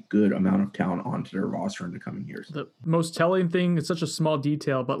assembling a good amount of talent onto their roster in the coming years. The most telling thing, it's such a small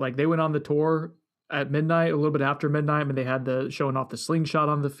detail, but like they went on the tour at midnight, a little bit after midnight, and they had the showing off the slingshot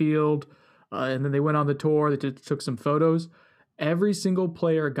on the field. And then they went on the tour. They took some photos. Every single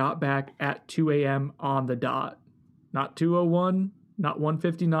player got back at 2 a.m. on the dot. Not 2:01, not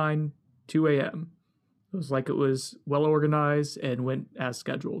 1:59, 2 a.m. It was like it was well organized and went as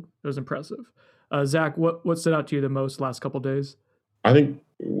scheduled. It was impressive. Zach, what stood out to you the most last couple of days? I think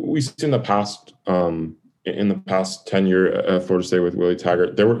we've seen the past in the past 10 years at Florida State with Willie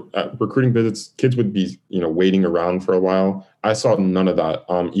Taggart, there were recruiting visits. Kids would be waiting around for a while. I saw none of that.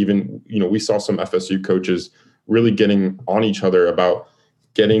 Even we saw some FSU coaches really getting on each other about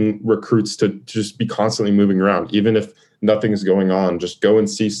getting recruits to just be constantly moving around, even if nothing's going on. Just go and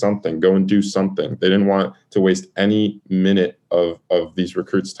see something, go and do something. They didn't want to waste any minute of these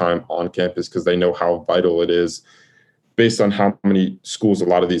recruits' time on campus because they know how vital it is. based on how many schools a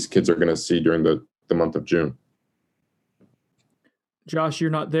lot of these kids are going to see during the month of June. Josh, you're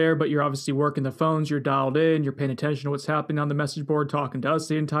not there, but you're obviously working the phones. You're dialed in. You're paying attention to what's happening on the message board, talking to us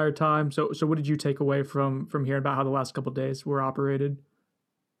the entire time. So what did you take away from hearing about how the last couple of days were operated?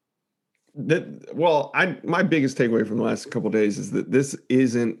 My biggest takeaway from the last couple of days is that this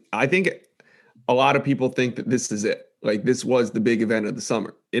isn't. I think a lot of people think that this is it. Like, this was the big event of the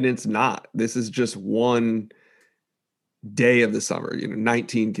summer, and it's not. This is just one day of the summer.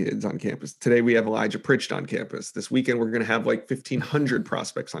 19 kids on campus. Today we have Elijah Pritchett on campus. This weekend we're going to have like 1,500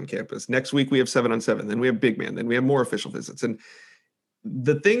 prospects on campus. Next week we have 7-on-7. Then we have big man. Then we have more official visits. And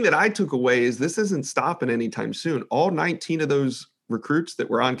the thing that I took away is this isn't stopping anytime soon. All 19 of those recruits that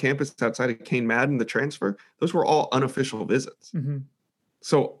were on campus outside of Kane Madden, the transfer, those were all unofficial visits. Mm-hmm.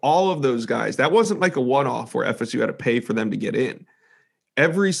 So all of those guys, that wasn't like a one-off where FSU had to pay for them to get in.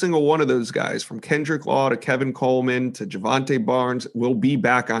 Every single one of those guys, from Kendrick Law to Kevin Coleman to Javante Barnes, will be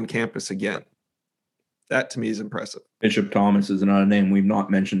back on campus again. That to me is impressive. Bishop Thomas is another name we've not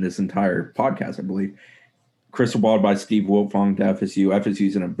mentioned this entire podcast, I believe. Crystal ball by Steve Wiltfong to FSU.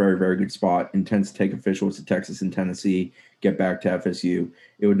 FSU's in a very, very good spot. Intends to take officials to Texas and Tennessee, get back to FSU.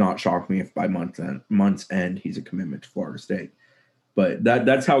 It would not shock me if by month's end he's a commitment to Florida State. But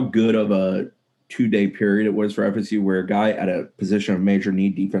that's how good of a 2-day period it was for FSU, where a guy at a position of major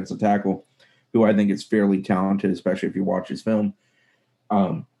need, defensive tackle, who I think is fairly talented, especially if you watch his film,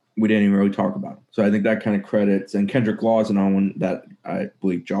 we didn't even really talk about him. So I think that kind of credits. And Kendrick Law is another one that I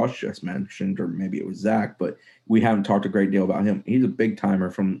believe Josh just mentioned, or maybe it was Zach, but we haven't talked a great deal about him. He's a big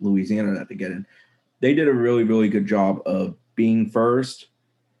timer from Louisiana that they get in. They did a really, really good job of being first,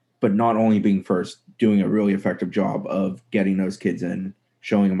 but not only being first, doing a really effective job of getting those kids in,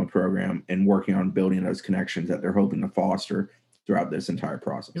 showing them a program, and working on building those connections that they're hoping to foster throughout this entire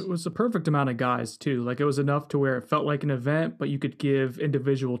process. It was the perfect amount of guys too. Like, it was enough to where it felt like an event, but you could give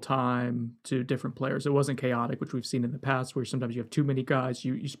individual time to different players. It wasn't chaotic, which we've seen in the past, where sometimes you have too many guys,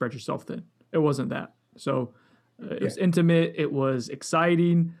 you spread yourself thin. It wasn't that. So it was intimate. It was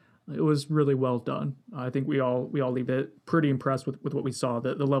exciting. It was really well done. I think we all leave it pretty impressed with what we saw.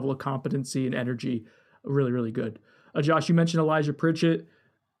 The level of competency and energy, really, really good. Josh, you mentioned Elijah Pritchett,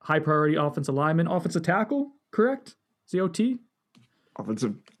 high priority offensive lineman, offensive tackle, correct? Is he OT?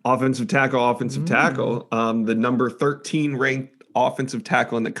 Offensive tackle. The number 13 ranked offensive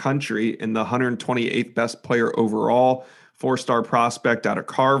tackle in the country and the 128th best player overall, 4-star prospect out of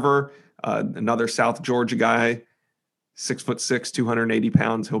Carver. Another South Georgia guy, 6'6", 280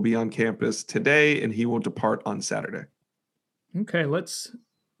 pounds. He'll be on campus today, and he will depart on Saturday. Okay, let's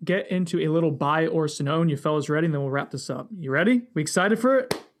get into a little buy or Sonone. You fellas ready? And then we'll wrap this up. You ready? We excited for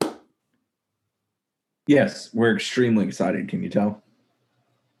it? Yes, we're extremely excited. Can you tell?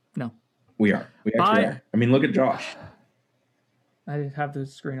 No. We are. We actually are. I mean, look at Josh. I have the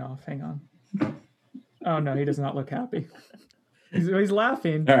screen off. Hang on. Oh, no, he does not look happy. He's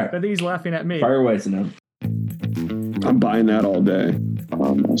laughing. All right. I think he's laughing at me. Fire away, Sonone. I'm buying that all day.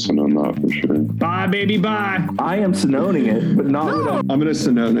 I'm Sonone that for sure. Bye, baby, bye. I am Sononing it, but not with I'm going to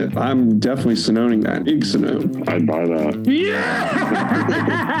Sonone it. I'm definitely Sononing that. Big Sonone. I'd buy that. Yeah!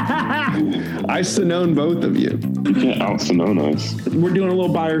 I Sonone both of you. You can't out Sonone us. We're doing a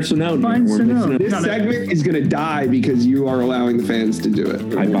little buy or Sonone. Fine Sonone. This segment is going to die because you are allowing the fans to do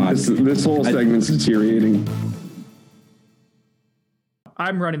it. I buy. This whole segment's deteriorating.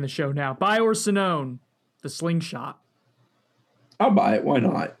 I'm running the show now. Buy or Sonone, the slingshot. I'll buy it. Why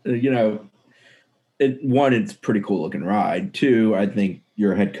not? One, it's a pretty cool looking ride. Two, I think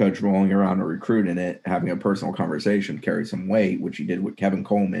your head coach rolling around a recruit in it, having a personal conversation carries some weight, which he did with Kevin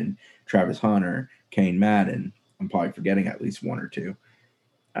Coleman, Travis Hunter, Kane Madden. I'm probably forgetting at least one or two.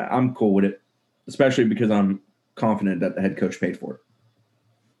 I'm cool with it, especially because I'm confident that the head coach paid for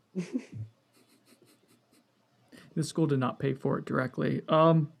it. The school did not pay for it directly.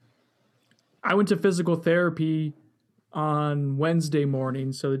 I went to physical therapy on Wednesday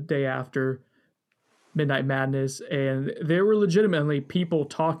morning, so the day after Midnight Madness, and there were legitimately people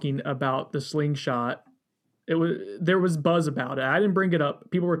talking about the slingshot. There was buzz about it. I didn't bring it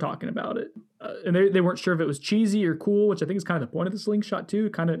up. People were talking about it, and they weren't sure if it was cheesy or cool, which I think is kind of the point of the slingshot too.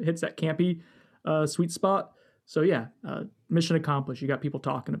 It kind of hits that campy sweet spot. So yeah, mission accomplished. You got people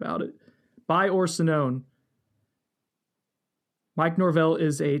talking about it. Buy or Sonone. Mike Norvell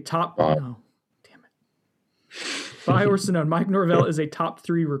is a top. No, damn it. Buy or Sonone. Mike Norvell is a top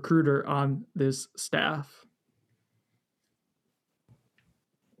 3 recruiter on this staff.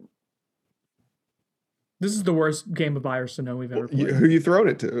 This is the worst game of buy or Sano we've ever played. Who you throwing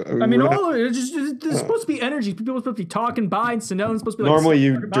it to? I mean, all of it. There's supposed to be energy. People are supposed to be talking, buying Sano. It's supposed to be like normally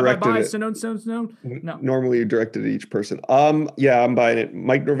you directed it. Sano. No. Normally you directed at each person. Yeah, I'm buying it.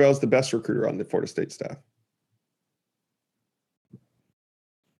 Mike Norvell's the best recruiter on the Florida State staff.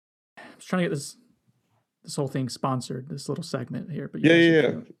 I was trying to get this whole thing sponsored. This little segment here, but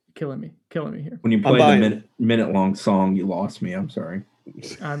yeah. Killing me here. When you played the minute long song, you lost me. I'm sorry.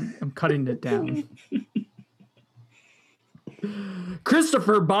 I'm cutting it down.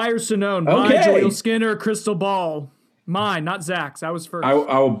 Christopher Byers-Sonone, buy Jaleel Skinner, crystal ball. Mine, not Zach's. I was first.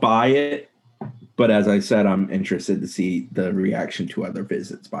 I'll buy it, but as I said, I'm interested to see the reaction to other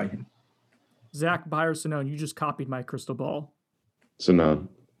visits by him. Zach Byers-Sonone, you just copied my crystal ball. Sonone.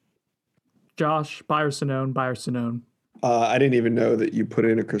 Josh Byers-Sonone. I didn't even know that you put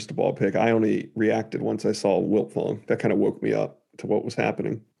in a crystal ball pick. I only reacted once I saw Wiltfong. That kind of woke me up to what was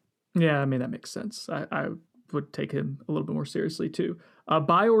happening. Yeah, I mean, that makes sense. I would take him a little bit more seriously too.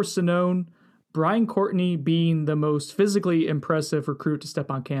 Buy or Sonone, Brian Courtney being the most physically impressive recruit to step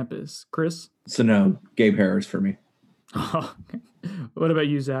on campus. Chris? Sonone, Gabe Harris for me. Oh, okay. What about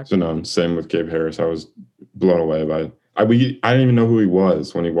you, Zach? Sonone, same with Gabe Harris. I was blown away by it. I didn't even know who he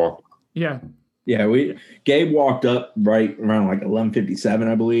was when he walked. Yeah. Gabe walked up right around like 11:57,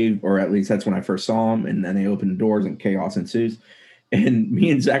 I believe, or at least that's when I first saw him. And then they opened the doors and chaos ensues. And me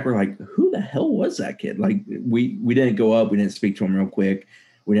and Zach were like, who the hell was that kid? Like, we didn't go up. We didn't speak to him real quick.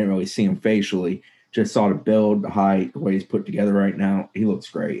 We didn't really see him facially. Just saw the build, the height, the way he's put together right now. He looks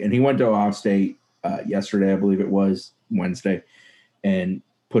great. And he went to Ohio State yesterday, I believe it was, Wednesday, and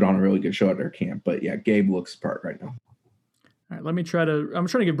put on a really good show at their camp. But, yeah, Gabe looks the part right now. All right, I'm trying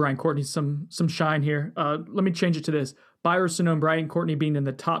to give Brian Courtney some shine here. Let me change it to this. Byers-Sonone, Brian Courtney being in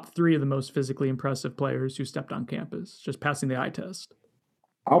the top 3 of the most physically impressive players who stepped on campus, just passing the eye test.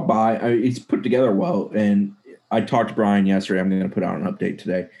 I'll buy. He's put together well, and I talked to Brian yesterday. I'm going to put out an update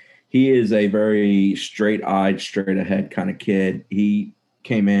today. He is a very straight-eyed, straight-ahead kind of kid. He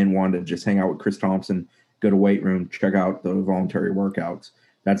came in, wanted to just hang out with Chris Thompson, go to weight room, check out the voluntary workouts.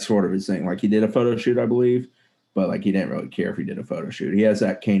 That's sort of his thing. Like, he did a photo shoot, I believe, but like he didn't really care if he did a photo shoot. He has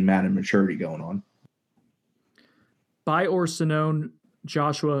that Kane Madden maturity going on. Buy or Sonone,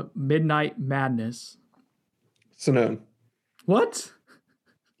 Joshua, Midnight Madness. Sonone. What?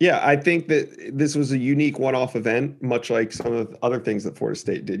 Yeah, I think that this was a unique one-off event, much like some of the other things that Florida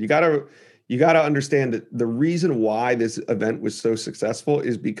State did. You gotta understand that the reason why this event was so successful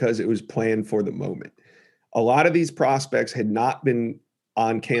is because it was planned for the moment. A lot of these prospects had not been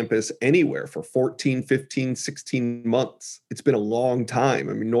on campus anywhere for 14, 15, 16 months. It's been a long time.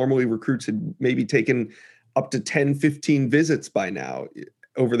 I mean, normally recruits had maybe taken up to 10, 15 visits by now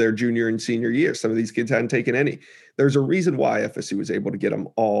over their junior and senior year. Some of these kids hadn't taken any. There's a reason why FSU was able to get them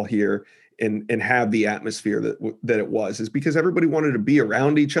all here and have the atmosphere that it was, is because everybody wanted to be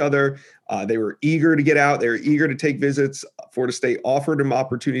around each other. They were eager to get out. They were eager to take visits. Florida State offered them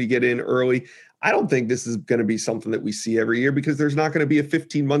opportunity to get in early. I don't think this is going to be something that we see every year because there's not going to be a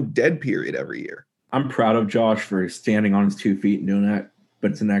 15-month dead period every year. I'm proud of Josh for standing on his 2 feet and doing that,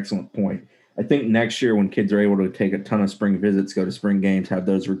 but it's an excellent point. I think next year when kids are able to take a ton of spring visits, go to spring games, have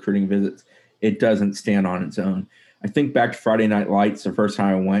those recruiting visits, it doesn't stand on its own. I think back to Friday Night Lights, the first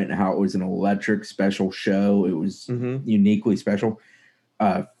time I went, and how it was an electric special show. It was uniquely special.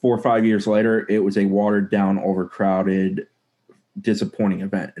 4 or 5 years later, it was a watered down, overcrowded, disappointing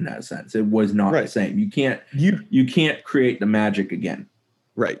event in that sense. It was not the same. You can't create the magic again.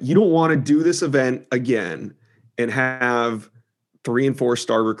 Right. You don't want to do this event again and have 3 and 4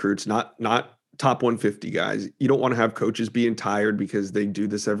 star recruits, not top 150 guys. You don't want to have coaches being tired because they do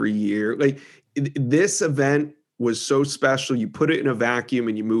this every year. Like, this event was so special. You put it in a vacuum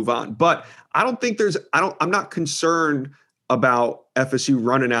and you move on. But I'm not concerned about FSU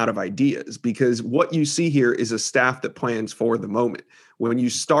running out of ideas, because what you see here is a staff that plans for the moment. When you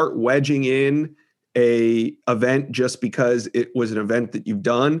start wedging in a event just because it was an event that you've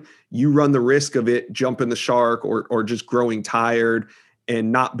done, you run the risk of it jumping the shark or just growing tired and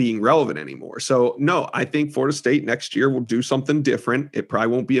not being relevant anymore. So no, I think Florida State next year will do something different. It probably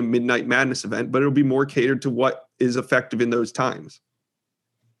won't be a Midnight Madness event, but it'll be more catered to what is effective in those times.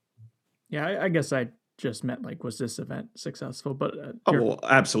 Yeah, I guess I just meant, like, was this event successful? But well,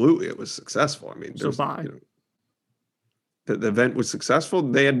 absolutely, it was successful. I mean, so bye. The event was successful.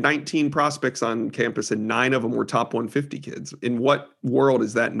 They had 19 prospects on campus, and 9 of them were top 150 kids. In what world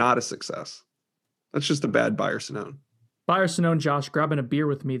is that not a success? That's just a bad Byers-Sonone. Byers-Sonone, Josh, grabbing a beer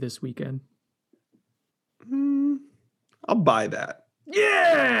with me this weekend. I'll buy that.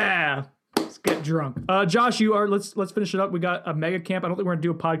 Yeah! Let's get drunk. Josh, let's finish it up. We got a mega camp. I don't think we're gonna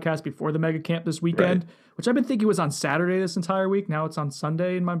do a podcast before the mega camp this weekend, which I've been thinking was on Saturday this entire week. Now it's on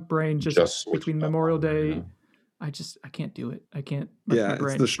Sunday in my brain, just between Memorial Day. Yeah. I can't do it. I can't. Yeah,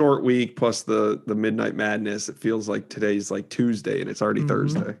 it's the short week plus the Midnight Madness. It feels like today's like Tuesday and it's already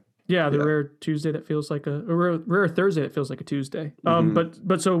Thursday. Yeah, the rare Tuesday that feels like a rare Thursday that feels like a Tuesday.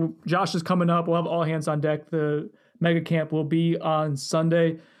 But so Josh is coming up. We'll have all hands on deck. The mega camp will be on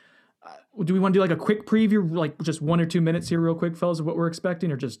Sunday. Do we want to do like a quick preview, like just 1 or 2 minutes here real quick, fellas, of what we're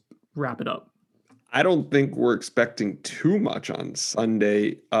expecting, or just wrap it up? I don't think we're expecting too much on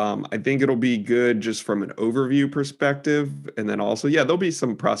Sunday. I think it'll be good just from an overview perspective. And then also, there'll be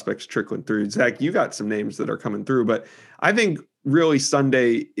some prospects trickling through. Zach, you got some names that are coming through, but I think really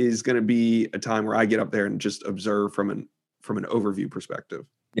Sunday is going to be a time where I get up there and just observe from an overview perspective.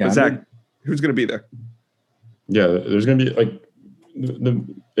 Yeah, but Zach, who's going to be there? Yeah, there's going to be like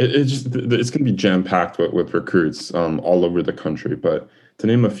it's going to be jam packed with recruits all over the country. But to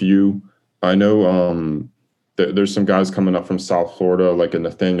name a few, I know there's some guys coming up from South Florida, like a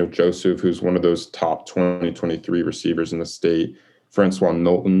Nathaniel Joseph, who's one of those top 2023 receivers in the state. Francois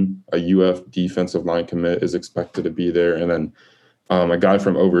Knowlton, a UF defensive line commit, is expected to be there. And then a guy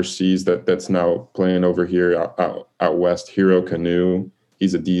from overseas that's now playing over here out west, Hero Canoe.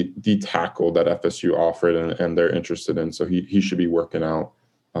 He's a D tackle that FSU offered and they're interested in. So he should be working out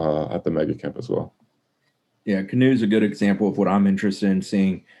at the mega camp as well. Yeah, Canoe is a good example of what I'm interested in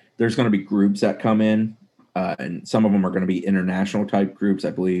seeing. There's going to be groups that come in, and some of them are going to be international type groups.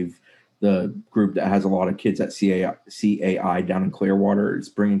 I believe the group that has a lot of kids at CAI down in Clearwater is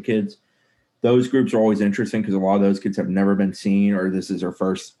bringing kids. Those groups are always interesting because a lot of those kids have never been seen, or this is their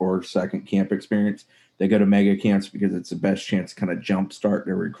first or second camp experience. They go to mega camps because it's the best chance to kind of jumpstart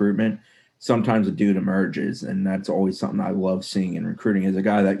their recruitment. Sometimes a dude emerges, and that's always something I love seeing in recruiting, is a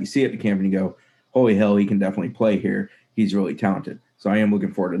guy that you see at the camp and you go, holy hell, he can definitely play here. He's really talented. So I am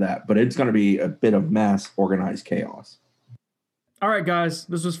looking forward to that. But it's going to be a bit of mass organized chaos. All right, guys,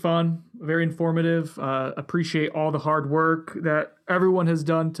 this was fun, very informative. Appreciate all the hard work that everyone has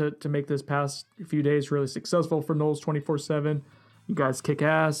done to make this past few days really successful for Noles 24/7. You guys kick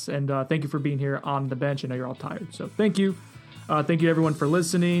ass, and thank you for being here on the bench. I know you're all tired, so thank you. Thank you to everyone for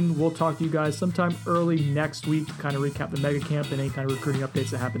listening. We'll talk to you guys sometime early next week to kind of recap the mega camp and any kind of recruiting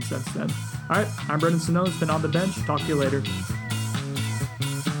updates that happened since then. All right, I'm Brendan Sano. It's been On the Bench. Talk to you later.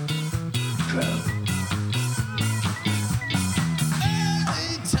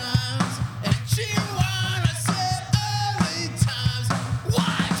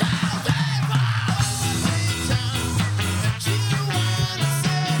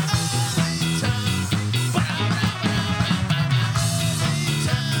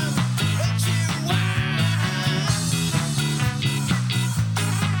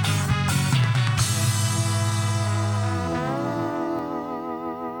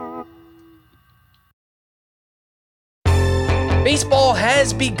 Baseball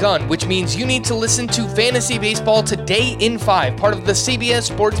has begun, which means you need to listen to Fantasy Baseball Today in 5, part of the CBS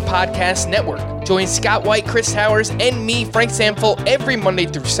Sports Podcast Network. Join Scott White, Chris Towers, and me, Frank Samfel, every Monday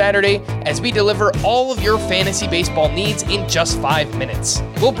through Saturday as we deliver all of your fantasy baseball needs in just 5 minutes.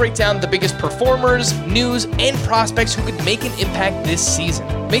 We'll break down the biggest performers, news, and prospects who could make an impact this season.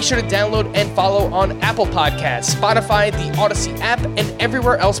 Make sure to download and follow on Apple Podcasts, Spotify, the Odyssey app, and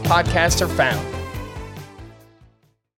everywhere else podcasts are found.